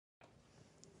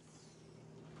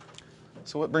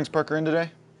So what brings Parker in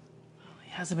today? He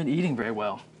hasn't been eating very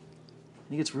well.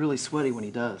 He gets really sweaty when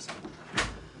he does.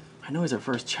 I know he's our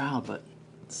first child, but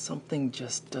something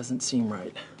just doesn't seem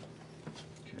right.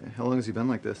 Okay, how long has he been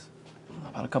like this?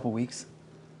 About a couple weeks.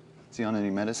 Is he on any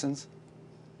medicines?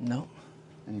 No.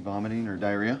 Any vomiting or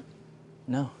diarrhea?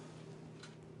 No.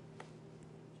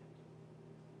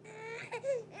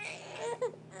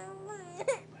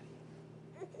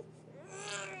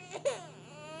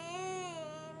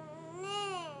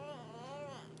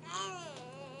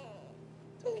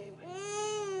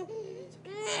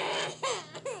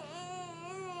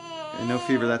 Okay, no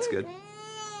fever, that's good.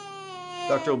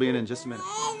 Doctor will be in just a minute.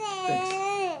 Thanks.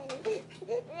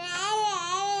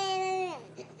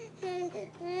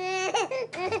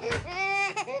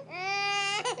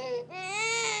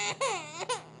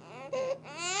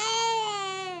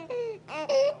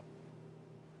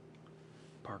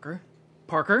 Parker?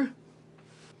 Parker?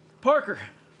 Parker!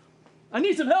 I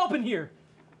need some help in here!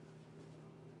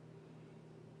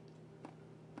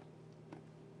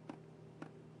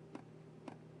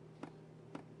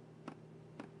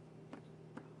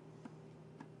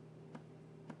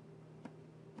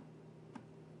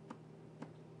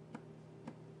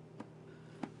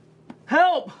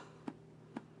 Help!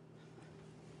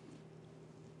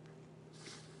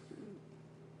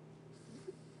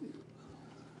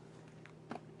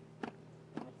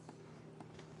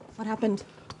 What happened?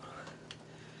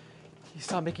 He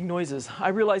stopped making noises. I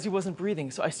realized he wasn't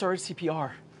breathing, so I started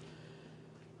CPR.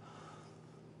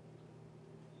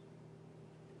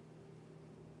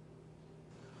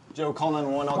 Joe, call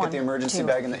 911. I'll get the emergency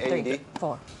bag and the AED. 3,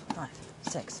 4, 5,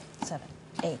 6, 7,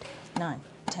 8, 9,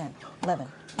 10, 11,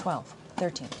 12,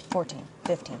 13, 14,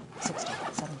 15, 16,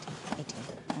 17, 18,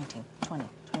 19, 20,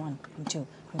 21, 22,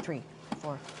 23,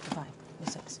 24, 25,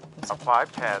 26, 27, Apply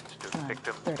pads to 29,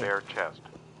 victim's 30. bare chest.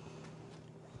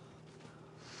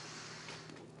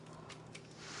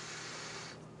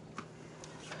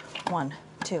 One,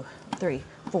 2, 3,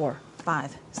 4,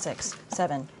 5, 6,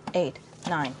 7, 8,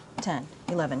 9, 10,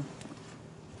 11.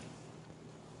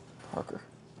 Parker.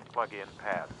 Plug in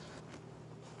pads.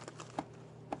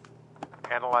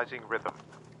 Analyzing rhythm.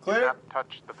 Clear. Do not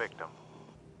touch the victim.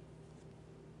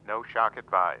 No shock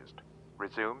advised.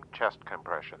 Resume chest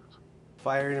compressions.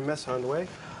 Fire and mess on the way.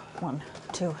 1,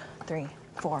 2, 3,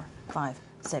 4, 5,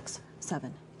 6,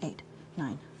 7, 8,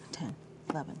 9, 10,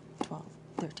 11, 12,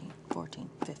 13, 14,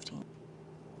 15.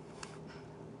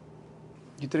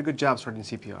 You did a good job starting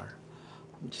CPR.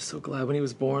 I'm just so glad when he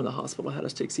was born, the hospital had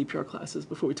us take CPR classes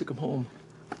before we took him home.